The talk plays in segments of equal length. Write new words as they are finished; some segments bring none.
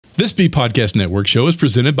This B Podcast Network show is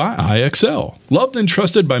presented by IXL. Loved and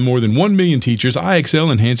trusted by more than 1 million teachers,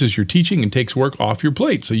 IXL enhances your teaching and takes work off your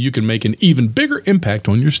plate so you can make an even bigger impact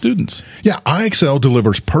on your students. Yeah, IXL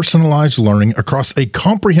delivers personalized learning across a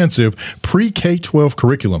comprehensive pre-K-12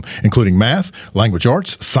 curriculum, including math, language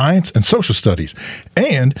arts, science, and social studies,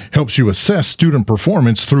 and helps you assess student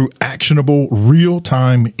performance through actionable,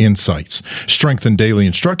 real-time insights. Strengthen daily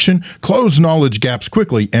instruction, close knowledge gaps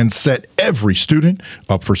quickly, and set every student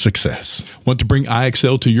up for success. Want to bring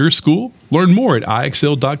IXL to your school? Learn more at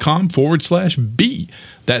IXL.com/B.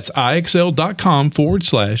 That's IXL.com/BE.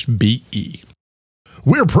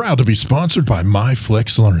 We're proud to be sponsored by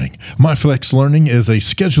MyFlex Learning. MyFlex Learning is a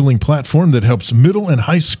scheduling platform that helps middle and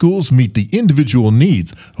high schools meet the individual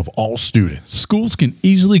needs of all students. Schools can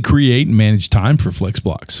easily create and manage time for flex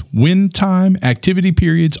blocks, win time, activity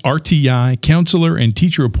periods, RTI, counselor and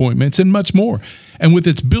teacher appointments, and much more. And with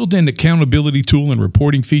its built-in accountability tool and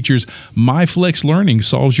reporting features, MyFlex Learning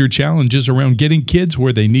solves your challenges around getting kids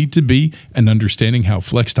where they need to be and understanding how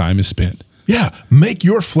flex time is spent. Yeah, make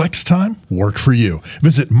your flex time work for you.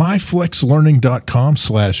 Visit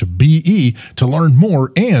myflexlearning.com/BE to learn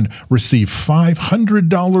more and receive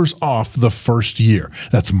 $500 off the first year.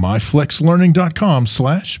 That's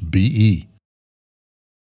myflexlearning.com/BE.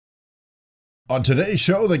 On today's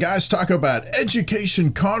show, the guys talk about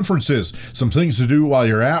education conferences, some things to do while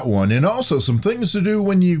you're at one, and also some things to do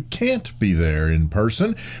when you can't be there in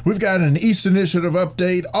person. We've got an East Initiative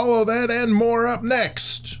update, all of that and more up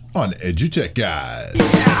next on EduTech Guys.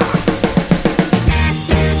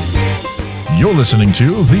 You're listening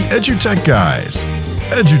to the EduTech Guys,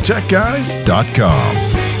 edutechguys.com.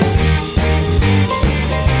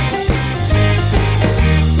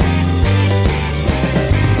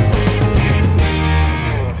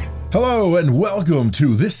 Hello and welcome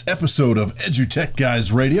to this episode of EduTech Guys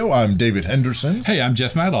Radio. I'm David Henderson. Hey, I'm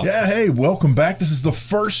Jeff Madlock. Yeah, hey, welcome back. This is the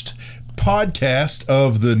first podcast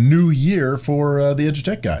of the new year for the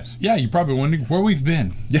EduTech Guys. Yeah, you're probably wondering where we've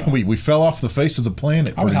been. Yeah, we fell off the face of the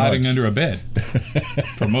planet. I was hiding under a bed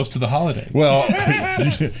for most of the holiday. Well,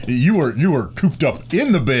 you were cooped up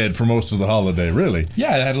in the bed for most of the holiday, really.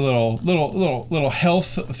 Yeah, I had a little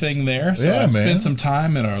health thing there, so yeah, I spent man. some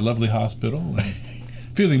time in our lovely hospital. And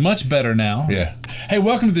feeling much better now. Yeah. Hey,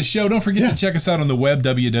 welcome to the show. Don't forget to check us out on the web,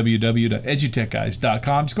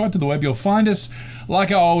 www.edutechguys.com. Just go out to the web. You'll find us.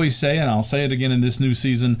 Like I always say, and I'll say it again in this new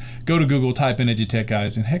season, go to Google, type in EduTech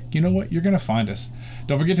Guys, and heck, you know what? You're going to find us.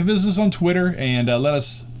 Don't forget to visit us on Twitter and let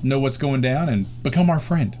us know what's going down and become our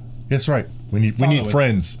friend. That's right. We need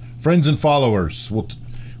friends. Friends and followers.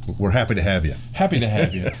 We're happy to have you. Happy to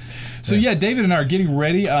have you. So yeah, David and I are getting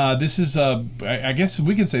ready. This is, I guess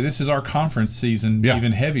we can say this is our conference season,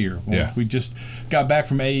 even heavier. We just got back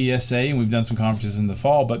from AESA and we've done some conferences in the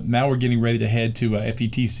fall, but now we're getting ready to head to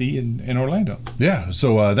FETC in Orlando. Yeah,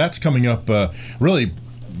 so that's coming up really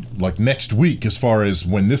like next week as far as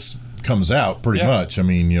when this comes out, pretty much. I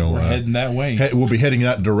mean, we're heading that way. We'll be heading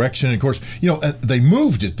that direction. And of course, they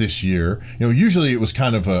moved it this year. Usually it was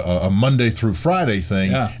kind of a Monday through Friday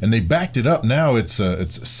thing, and they backed it up. Now it's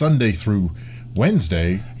Sunday through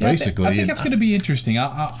Wednesday, basically. I think that's going to be interesting.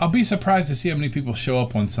 I'll be surprised to see how many people show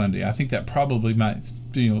up on Sunday. I think that probably might,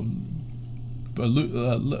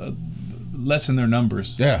 lessen their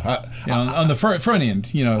numbers. Yeah, on the front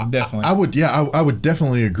end, definitely. I would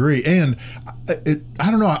definitely agree. And I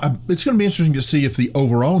don't know. It's going to be interesting to see if the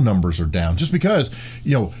overall numbers are down, just because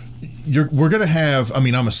we're going to have. I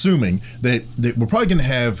mean, I'm assuming that we're probably going to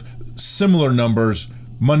have similar numbers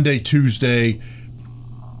Monday, Tuesday,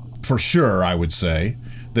 for sure. I would say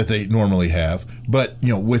that they normally have. But,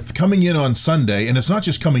 with coming in on Sunday, and it's not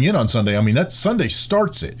just coming in on Sunday, I mean, that Sunday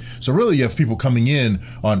starts it. So really you have people coming in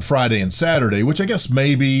on Friday and Saturday, which I guess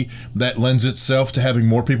maybe that lends itself to having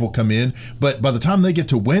more people come in. But by the time they get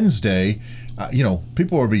to Wednesday,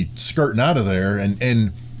 people will be skirting out of there. And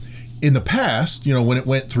in the past, when it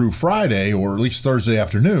went through Friday or at least Thursday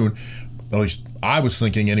afternoon, at least I was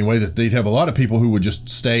thinking anyway, that they'd have a lot of people who would just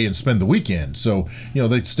stay and spend the weekend. So,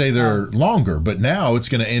 they'd stay there longer. But now it's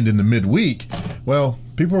going to end in the midweek. Well,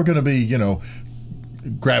 people are going to be,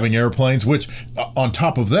 grabbing airplanes, which on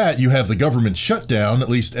top of that, you have the government shutdown, at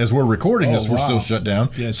least as we're recording this, we're still shut down.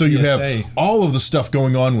 Yeah, so TSA. You have all of the stuff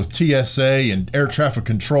going on with TSA and air traffic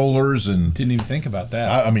controllers. And didn't even think about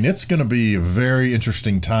that. I mean, it's going to be a very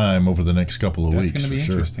interesting time over the next couple of weeks. That's going to be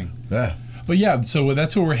interesting. Yeah. But yeah, so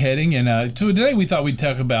that's where we're heading. And so today we thought we'd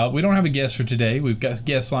talk about, we don't have a guest for today. We've got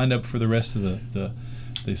guests lined up for the rest of the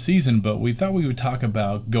season, but we thought we would talk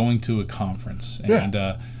about going to a conference. And,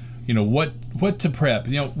 what to prep.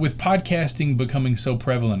 With podcasting becoming so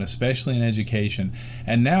prevalent, especially in education,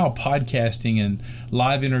 and now podcasting and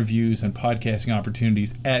live interviews and podcasting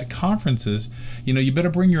opportunities at conferences, you better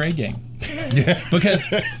bring your A game. Yeah.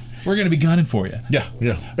 Because we're going to be gunning for you. Yeah.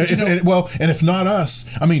 And if not us,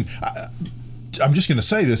 I'm just going to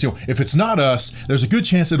say this, if it's not us, there's a good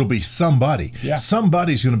chance it'll be somebody. Yeah.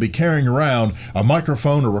 Somebody's going to be carrying around a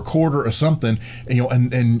microphone, a recorder, or something.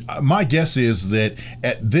 And my guess is that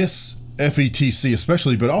at this FETC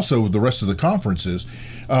especially, but also the rest of the conferences,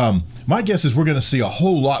 my guess is we're going to see a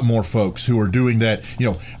whole lot more folks who are doing that.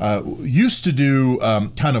 Used to do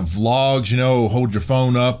kind of vlogs, hold your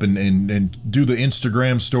phone up and do the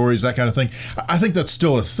Instagram stories, that kind of thing. I think that's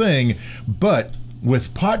still a thing, but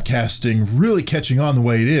with podcasting really catching on the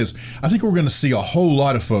way it is, I think we're going to see a whole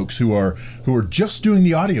lot of folks who are just doing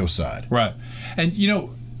the audio side. Right. And,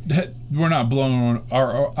 we're not blowing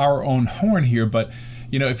our own horn here, but,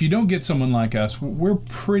 if you don't get someone like us, we're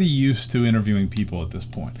pretty used to interviewing people at this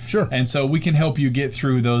point. Sure. And so we can help you get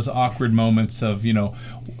through those awkward moments of,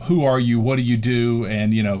 who are you, what do you do,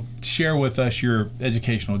 and, share with us your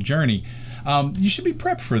educational journey. You should be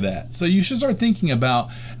prepped for that. So you should start thinking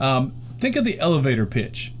about think of the elevator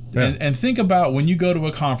pitch. Yeah. And think about when you go to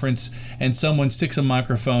a conference and someone sticks a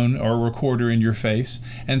microphone or a recorder in your face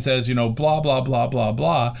and says, blah, blah, blah, blah,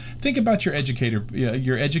 blah. Think about your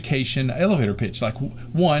education elevator pitch. Like,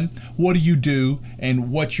 one, what do you do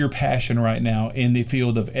and what's your passion right now in the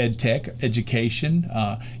field of ed tech, education,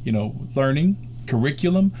 learning,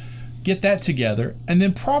 curriculum? Get that together, and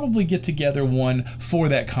then probably get together one for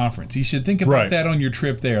that conference. You should think about that on your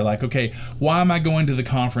trip there. Like, okay, why am I going to the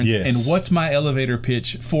conference, and what's my elevator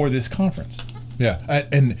pitch for this conference? Yeah,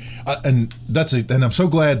 and I'm so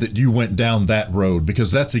glad that you went down that road, because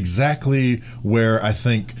that's exactly where I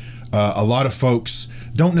think a lot of folks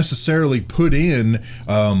don't necessarily put in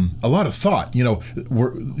a lot of thought.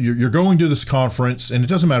 You're going to this conference, and it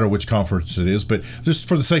doesn't matter which conference it is, but just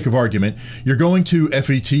for the sake of argument, you're going to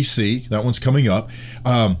FETC. That one's coming up.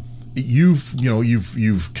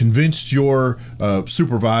 You've convinced your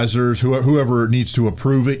supervisors, whoever needs to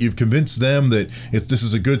approve it. You've convinced them that if this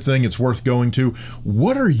is a good thing, it's worth going to.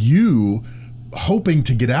 What are you hoping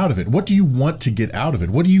to get out of it? What do you want to get out of it?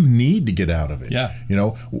 What do you need to get out of it? Yeah.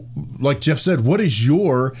 Like Jeff said, what is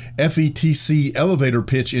your FETC elevator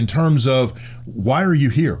pitch in terms of why are you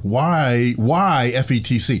here? Why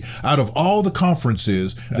FETC? Out of all the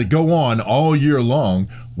conferences that go on all year long,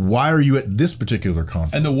 why are you at this particular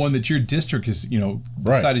conference? And the one that your district has,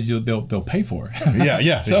 decided they'll pay for.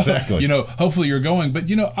 Yeah, so, exactly. Hopefully you're going. But,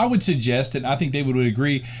 I would suggest, and I think David would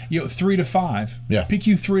agree, 3 to 5. Yeah. Pick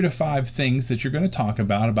you 3 to 5 things that you're going to talk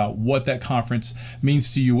about what that conference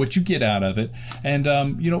means to you, what you get out of it. And,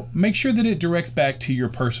 make sure that it directs back to your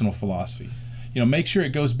personal philosophy. Make sure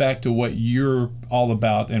it goes back to what you're all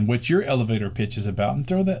about and what your elevator pitch is about, and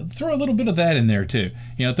throw a little bit of that in there too.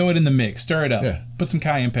 Throw it in the mix, stir it up, put some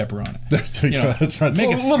cayenne pepper on it. That's right. Make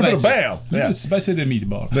a little bit of bam. Yeah, spicy de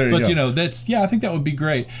meatball. But I think that would be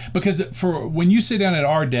great, because for when you sit down at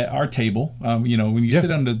our table, when you sit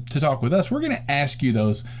down to talk with us, we're going to ask you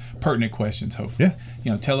those pertinent questions. Hopefully,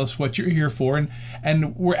 tell us what you're here for,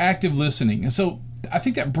 and we're active listening. And so I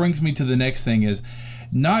think that brings me to the next thing is,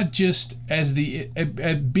 not just as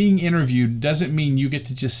being interviewed doesn't mean you get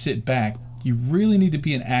to just sit back. You really need to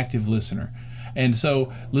be an active listener. And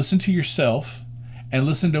so listen to yourself and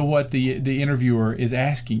listen to what the interviewer is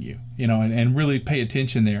asking you, and really pay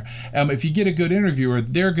attention there. If you get a good interviewer,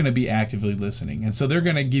 they're going to be actively listening. And so they're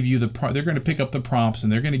going to give you they're going to pick up the prompts, and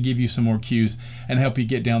they're going to give you some more cues and help you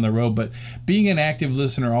get down the road. But being an active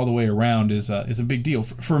listener all the way around is a big deal.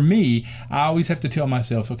 For me, I always have to tell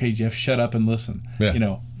myself, okay, Jeff, shut up and listen.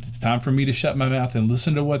 Yeah. It's time for me to shut my mouth and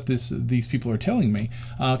listen to what these people are telling me,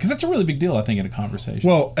 because that's a really big deal, I think, in a conversation.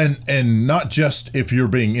 Well, and not just if you're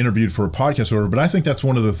being interviewed for a podcast or whatever, but I think that's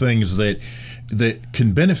one of the things that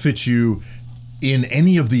can benefit you in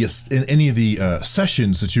any of the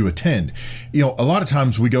sessions that you attend. A lot of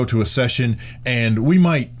times we go to a session and we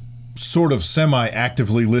might sort of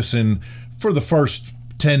semi-actively listen for the first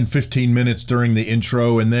 10-15 minutes during the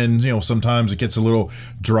intro, and then sometimes it gets a little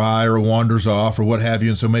dry or wanders off or what have you,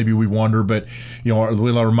 and so maybe we wander, but we'll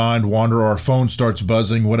let our mind wander or our phone starts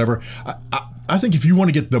buzzing, whatever. I think if you want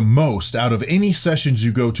to get the most out of any sessions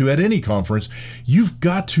you go to at any conference, you've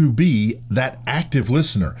got to be that active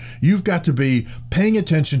listener. You've got to be paying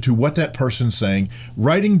attention to what that person's saying,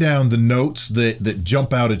 writing down the notes that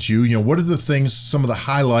jump out at you. You know, what are the things, some of the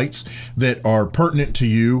highlights that are pertinent to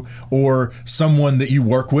you or someone that you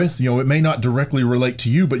work with. You know, it may not directly relate to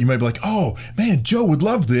you, but you may be like, oh man, Joe would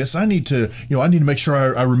love this. I need to make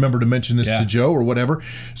sure I remember to mention this to Joe or whatever,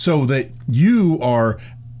 so that you are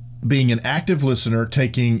being an active listener,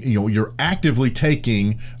 you're actively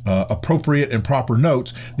taking appropriate and proper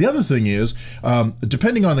notes. The other thing is,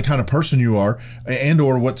 depending on the kind of person you are and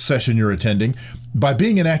or what session you're attending, by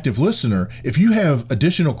being an active listener, if you have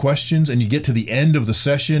additional questions and you get to the end of the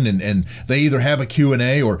session and they either have a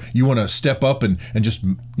Q&A or you want to step up and just,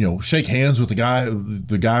 shake hands with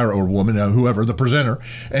the guy or woman, whoever, the presenter,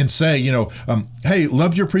 and say, hey,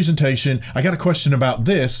 loved your presentation. I got a question about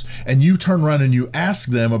this. And you turn around and you ask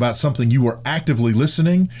them about something you were actively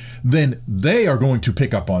listening, then they are going to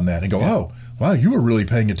pick up on that and go, oh, wow, you were really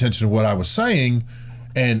paying attention to what I was saying.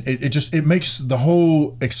 And it makes the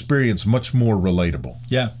whole experience much more relatable.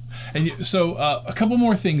 Yeah. And so a couple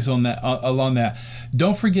more things on that, along that.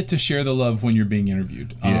 Don't forget to share the love when you're being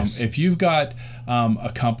interviewed. Yes. If you've got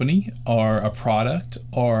a company or a product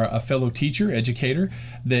or a fellow teacher, educator,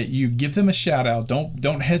 that you give them a shout out.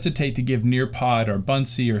 Don't hesitate to give Nearpod or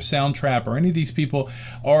Bunsey or Soundtrap or any of these people,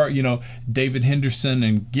 or David Henderson,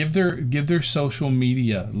 and give their social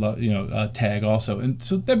media tag also. And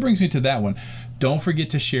so that brings me to that one. Don't forget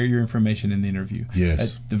to share your information in the interview.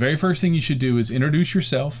 Yes. The very first thing you should do is introduce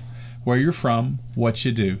yourself, where you're from, what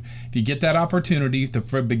you do. If you get that opportunity, the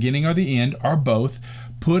beginning or the end, or both,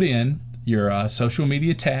 put in your social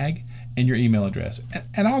media tag and your email address.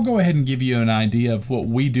 And I'll go ahead and give you an idea of what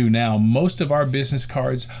we do now. Most of our business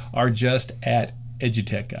cards are just at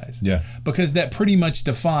EduTech Guys. Yeah. Because that pretty much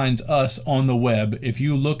defines us on the web. If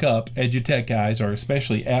you look up EduTech Guys, or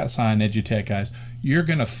especially @EduTech Guys, you're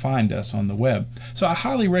going to find us on the web. So I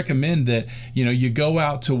highly recommend that you go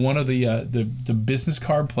out to one of the business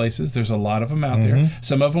card places. There's a lot of them out there.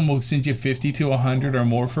 Some of them will send you 50 to 100 or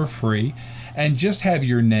more for free, and just have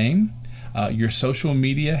your name, your social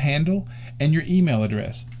media handle, and your email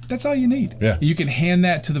address. That's all you need. Yeah. You can hand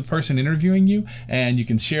that to the person interviewing you, and you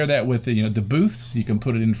can share that with the booths. You can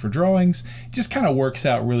put it in for drawings. It just kind of works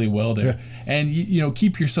out really well there. Yeah. And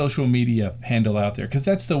keep your social media handle out there, because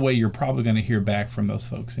that's the way you're probably going to hear back from those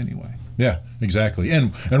folks anyway. Yeah, exactly.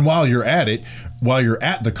 And while you're at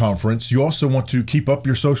the conference, you also want to keep up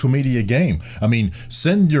your social media game. I mean,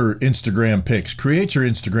 send your Instagram pics, create your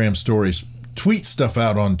Instagram stories, tweet stuff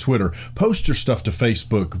out on Twitter, post your stuff to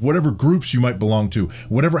Facebook, whatever groups you might belong to,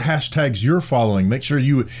 whatever hashtags you're following, make sure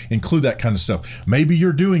you include that kind of stuff. Maybe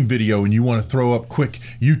you're doing video and you want to throw up quick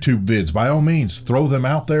YouTube vids. By all means, throw them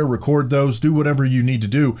out there, record those, do whatever you need to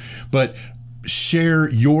do. But share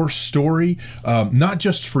your story, not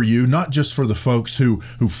just for you, not just for the folks who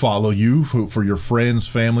follow you, for your friends,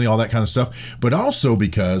 family, all that kind of stuff, but also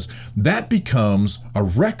because that becomes a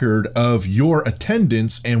record of your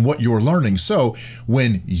attendance and what you're learning. So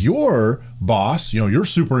when your boss, your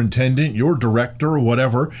superintendent, your director, or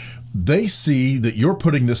whatever, they see that you're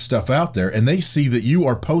putting this stuff out there and they see that you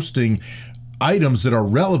are posting items that are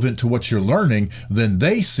relevant to what you're learning, then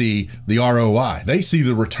they see the ROI. They see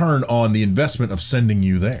the return on the investment of sending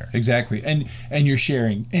you there. Exactly. And you're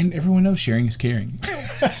sharing. And everyone knows sharing is caring.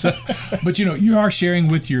 But you are sharing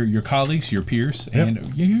with your colleagues, your peers,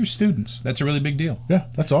 and your students. That's a really big deal. Yeah,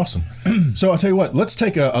 that's awesome. So I'll tell you what, let's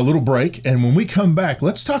take a little break, and when we come back,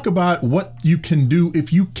 let's talk about what you can do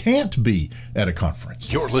if you can't be at a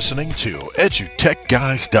conference. You're listening to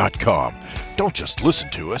EduTechGuys.com. Don't just listen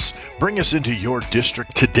to us. Bring us into your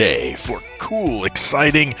district today for cool,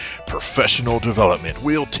 exciting professional development.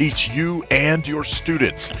 We'll teach you and your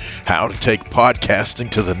students how to take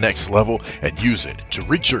podcasting to the next level and use it to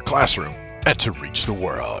reach your classroom and to reach the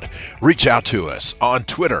world. Reach out to us on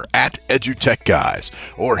Twitter @EduTechGuys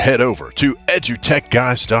or head over to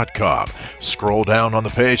EduTechGuys.com. Scroll down on the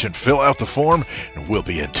page and fill out the form, and we'll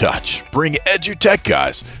be in touch. Bring EduTech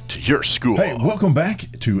Guys to your school. Hey, welcome back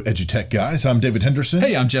to EduTech Guys. I'm David Henderson.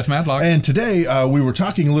 Hey, I'm Jeff Madlock. And today we were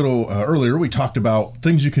talking a little earlier. We talked about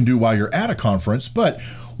things you can do while you're at a conference, but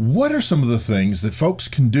what are some of the things that folks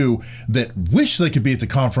can do that wish they could be at the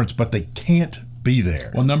conference, but they can't be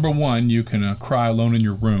there? Well, number one, you can cry alone in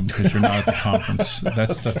your room because you're not at the conference.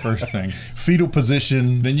 That's the first thing. Fetal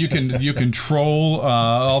position. Then you can troll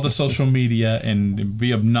all the social media and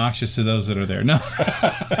be obnoxious to those that are there. No,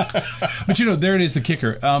 but there it is, the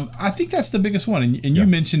kicker. I think that's the biggest one, and you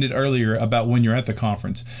mentioned it earlier about when you're at the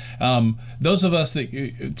conference. Those of us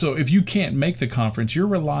so if you can't make the conference, you're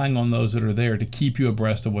relying on those that are there to keep you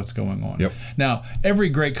abreast of what's going on. Yep. Now, every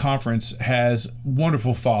great conference has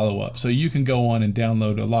wonderful follow-up, so you can go on and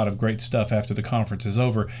download a lot of great stuff after the conference is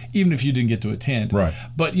over, even if you didn't get to attend. Right.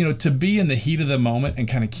 But to be in the heat of the moment and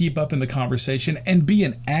kind of keep up in the conversation and be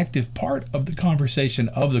an active part of the conversation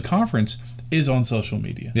of the conference is on social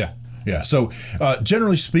media. Yeah. Yeah. So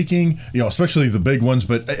generally speaking, especially the big ones,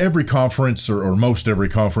 but every conference or most every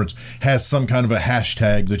conference has some kind of a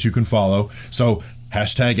hashtag that you can follow. So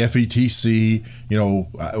hashtag FETC,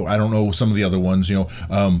 I don't know some of the other ones,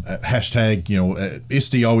 hashtag,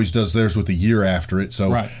 ISTE always does theirs with a year after it. So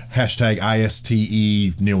right. Hashtag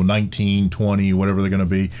ISTE, 19, 20, whatever they're going to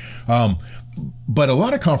be. But a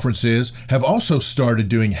lot of conferences have also started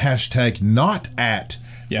doing hashtag not at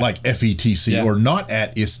like FETC or not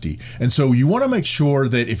at ISTE. And so you want to make sure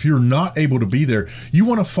that if you're not able to be there, you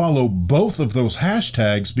want to follow both of those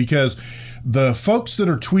hashtags, because the folks that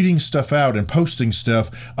are tweeting stuff out and posting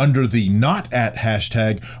stuff under the not at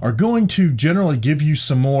hashtag are going to generally give you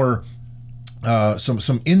some more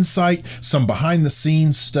some insight, some behind the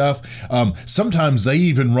scenes stuff. Sometimes they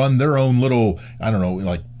even run their own little,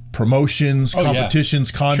 like promotions,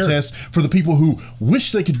 competitions, contests for the people who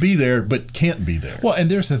wish they could be there but can't be there. Well,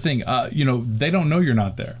 and there's the thing, they don't know you're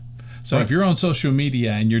not there. So if you're on social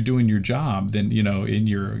media and you're doing your job, then and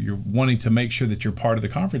you're wanting to make sure that you're part of the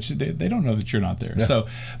conference, they don't know that you're not there. Yeah. So,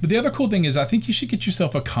 but the other cool thing is, I think you should get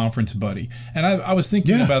yourself a conference buddy. And I was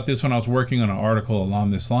thinking about this when I was working on an article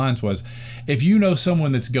along this lines. Was if you know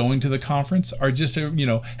someone that's going to the conference, or just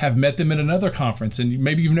have met them at another conference, and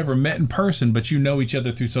maybe you've never met in person, but you know each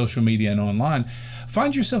other through social media and online,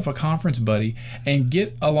 find yourself a conference buddy and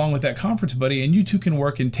get along with that conference buddy, and you two can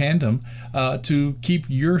work in tandem to keep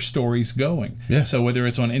your stories going. Yeah. So whether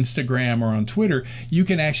it's on Instagram or on Twitter, you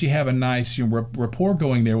can actually have a nice rapport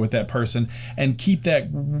going there with that person and keep that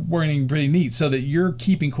running pretty neat, so that you're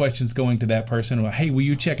keeping questions going to that person. Well, hey, will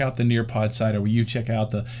you check out the Nearpod site, or will you check out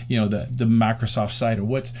the Microsoft site, or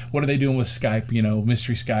what are they doing with Skype,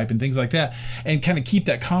 mystery Skype and things like that, and kind of keep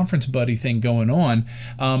that conference buddy thing going on.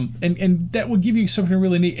 And that will give you something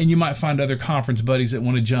really neat, and you might find other conference buddies that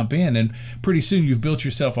want to jump in, and pretty soon you've built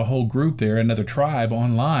yourself a whole group there, another tribe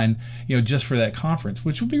online, just for that conference,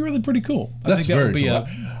 which would be really pretty cool. I think that would be cool.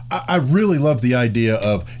 I really love the idea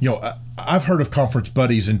of, I've heard of conference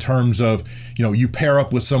buddies in terms of, you pair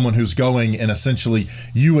up with someone who's going, and essentially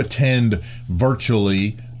you attend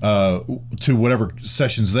virtually to whatever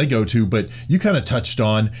sessions they go to, but you kind of touched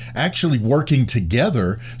on actually working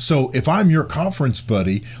together. So if I'm your conference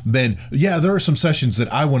buddy, then there are some sessions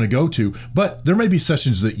that I want to go to, but there may be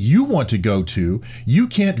sessions that you want to go to. You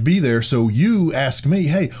can't be there, so you ask me,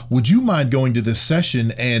 hey, would you mind going to this session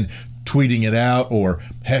and tweeting it out, or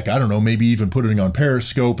heck, I don't know, maybe even putting it on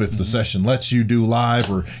Periscope if the session lets you do live,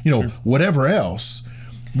 or whatever else,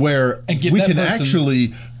 where we can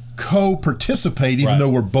actually co-participate even though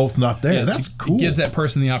we're both not there. That's cool. It gives that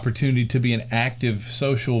person the opportunity to be an active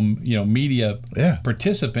social media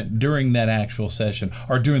participant during that actual session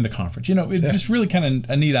or during the conference. It's just really kind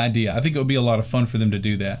of a neat idea. I think it would be a lot of fun for them to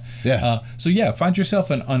do that. Find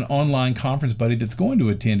yourself an online conference buddy that's going to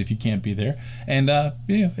attend if you can't be there, and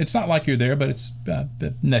it's not like you're there, but it's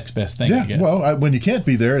the next best thing. Well, when you can't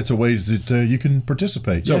be there, it's a way that you can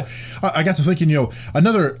participate. So I got to thinking,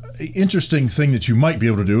 another interesting thing that you might be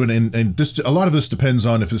able to do, and this, a lot of this depends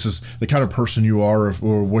on if this is the kind of person you are,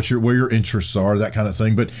 or where your interests are, that kind of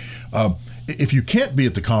thing. But if you can't be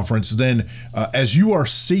at the conference, then as you are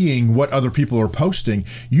seeing what other people are posting,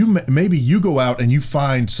 maybe you go out and you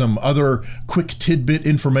find some other quick tidbit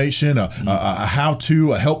information, a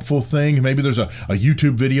how-to, a helpful thing. Maybe there's a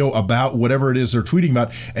YouTube video about whatever it is they're tweeting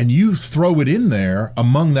about, and you throw it in there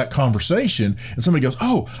among that conversation, and somebody goes,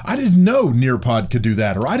 oh, I didn't know Nearpod could do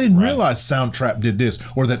that, or I didn't realize Soundtrap did this,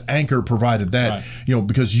 or that Anchor provided that.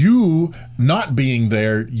 Because you not being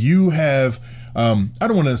there, you have I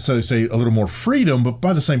don't want to necessarily say a little more freedom, but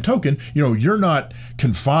by the same token, you're not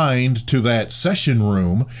confined to that session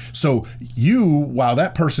room. So while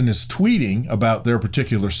that person is tweeting about their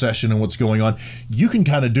particular session and what's going on, you can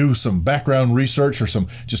kind of do some background research or some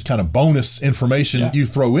just kind of bonus information that you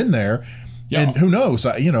throw in there. Yeah. And who knows,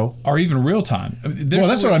 or even real time. Well,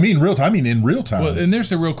 that's what I mean, real time. I mean, in real time. Well, and there's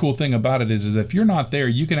the real cool thing about it is that if you're not there,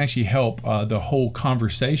 you can actually help the whole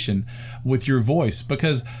conversation with your voice,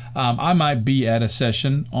 because I might be at a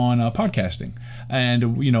session on podcasting, and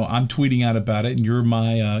I'm tweeting out about it, and you're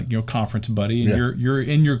my conference buddy, and you're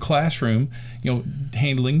in your classroom,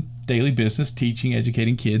 handling daily business, teaching,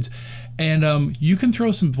 educating kids. And you can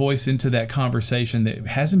throw some voice into that conversation that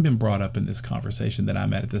hasn't been brought up in this conversation that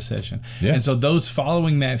I'm at this session. Yeah. And so those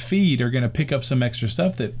following that feed are going to pick up some extra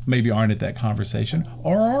stuff that maybe aren't at that conversation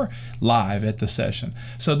or are live at the session.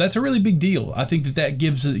 So that's a really big deal. I think that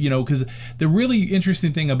gives, because the really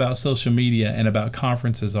interesting thing about social media and about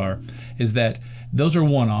conferences is that those are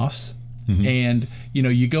one-offs. Mm-hmm. And,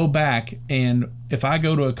 you go back, and if I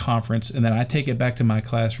go to a conference and then I take it back to my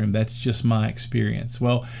classroom, that's just my experience.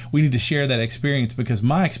 Well, we need to share that experience, because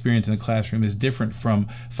my experience in the classroom is different from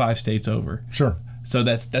 5 states over. Sure. So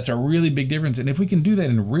that's a really big difference. And if we can do that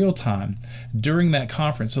in real time during that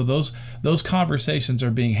conference, so those conversations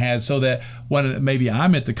are being had, so that when maybe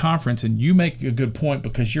I'm at the conference and you make a good point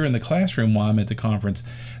because you're in the classroom while I'm at the conference,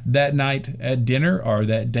 that night at dinner or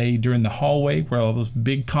that day during the hallway where all those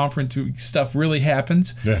big conference stuff really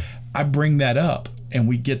happens, I bring that up. And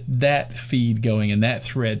we get that feed going and that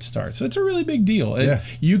thread starts. So it's a really big deal. Yeah.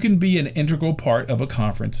 You can be an integral part of a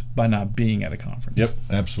conference by not being at a conference. Yep,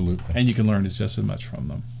 absolutely. And you can learn just as much from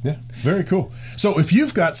them. Yeah, very cool. So if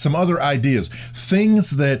you've got some other ideas,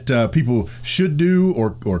 things that people should do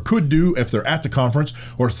or could do if they're at the conference,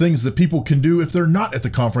 or things that people can do if they're not at the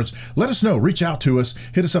conference, let us know. Reach out to us.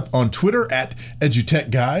 Hit us up on Twitter at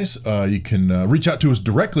EdutechGuys. You can reach out to us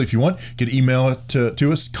directly if you want. You can email it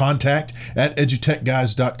to us,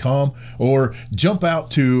 contact@edutechguys.com, or jump out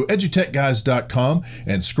to edutechguys.com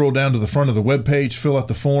and scroll down to the front of the webpage, fill out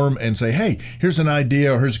the form, and say, hey, here's an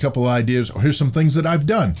idea, or here's a couple of ideas, or here's some things that I've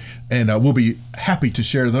done. And we'll be happy to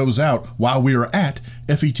share those out while we are at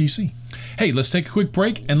FETC. Hey, let's take a quick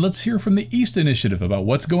break and let's hear from the East Initiative about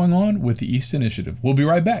what's going on with the East Initiative. We'll be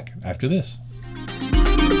right back after this.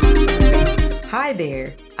 Hi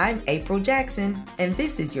there, I'm April Jackson, and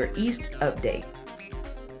this is your East Update.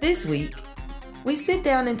 This week, we sit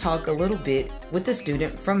down and talk a little bit with a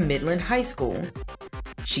student from Midland High School.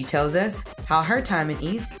 She tells us how her time in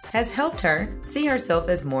East has helped her see herself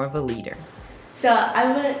as more of a leader. So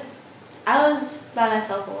I was by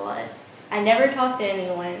myself a lot. I never talked to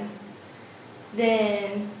anyone.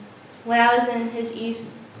 Then when I was in his East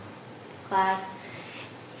class,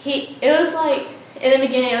 it was like, in the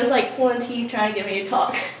beginning, it was like pulling teeth trying to get me to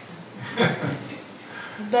talk. But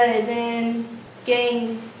then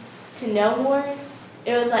getting to know more,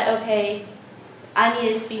 it was like, okay, I need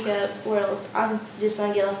to speak up or else I'm just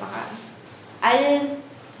going to get left behind. I did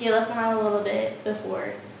get left behind a little bit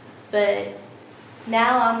before, but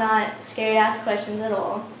now I'm not scared to ask questions at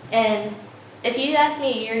all. And if you asked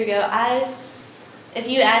me a year ago, if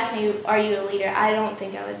you asked me, are you a leader, I don't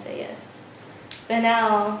think I would say yes. But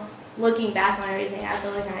now, looking back on everything, I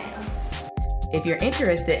feel like I am. If you're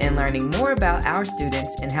interested in learning more about our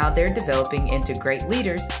students and how they're developing into great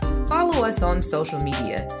leaders, follow us on social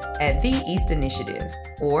media at The East Initiative,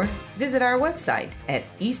 or visit our website at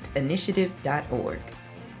eastinitiative.org.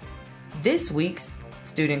 This week's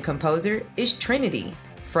student composer is Trinity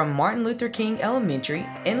from Martin Luther King Elementary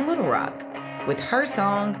in Little Rock with her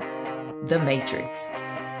song, The Matrix.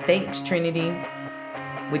 Thanks, Trinity.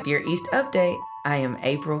 With your East Update, I am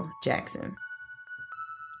April Jackson.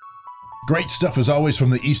 Great stuff as always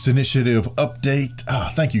from the East Initiative update.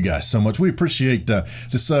 Thank you guys so much. We appreciate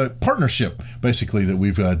this partnership basically that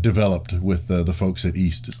we've developed with the folks at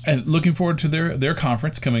East. And looking forward to their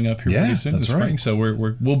conference coming up here pretty soon this spring. Right. So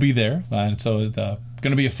we'll be there, and so it's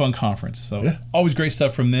going to be a fun conference. So always great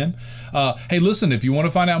stuff from them. Hey, listen, if you want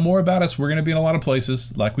to find out more about us, we're going to be in a lot of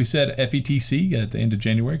places. Like we said, FETC at the end of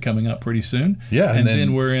January coming up pretty soon. Yeah, and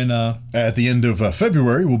then we're in at the end of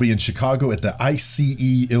February, we'll be in Chicago at the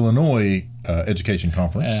ICE Illinois Education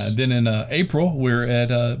Conference. Then in April, we're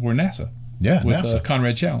NASA. Yeah, with NASA.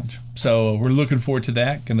 Conrad Challenge. So we're looking forward to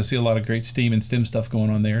that. Going to see a lot of great STEAM and STEM stuff going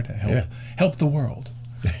on there to help the world.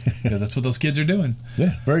 That's what those kids are doing.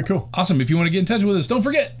 Yeah, very cool. Awesome. If you want to get in touch with us, don't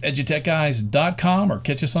forget edutechguys.com or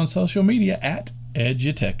catch us on social media at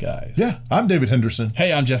edutechguys. Yeah, I'm David Henderson.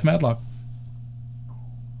 Hey, I'm Jeff Madlock.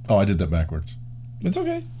 Oh, I did that backwards. It's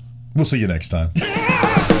okay. We'll see you next time.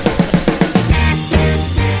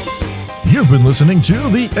 You've been listening to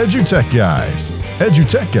the EduTech Guys.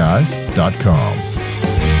 edutechguys.com.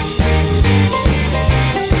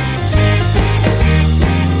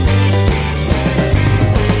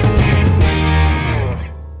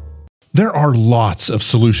 There are lots of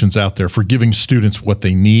solutions out there for giving students what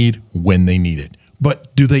they need when they need it.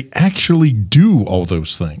 But do they actually do all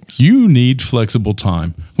those things? You need flexible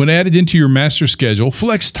time. When added into your master schedule,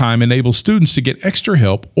 Flex Time enables students to get extra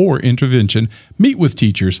help or intervention, meet with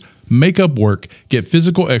teachers, make up work, get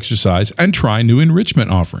physical exercise, and try new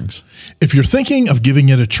enrichment offerings. If you're thinking of giving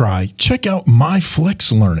it a try, check out My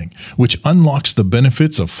Flex Learning, which unlocks the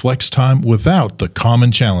benefits of Flex Time without the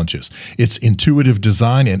common challenges. Its intuitive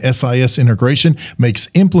design and SIS integration makes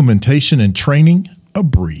implementation and training a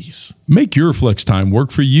breeze. Make your flex time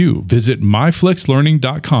work for you. Visit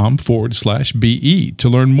myflexlearning.com/BE to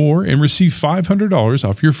learn more and receive $500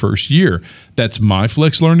 off your first year. That's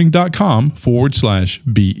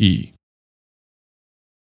myflexlearning.com/BE.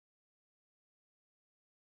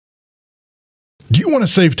 Do you want to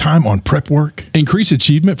save time on prep work? Increase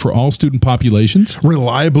achievement for all student populations?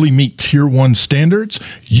 Reliably meet Tier 1 standards?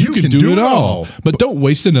 You can do it all, but don't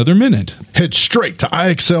waste another minute. Head straight to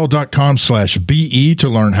IXL.com/BE to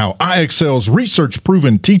learn how IXL's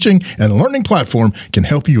research-proven teaching and learning platform can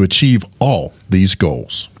help you achieve all these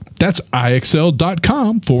goals. That's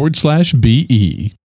IXL.com/BE.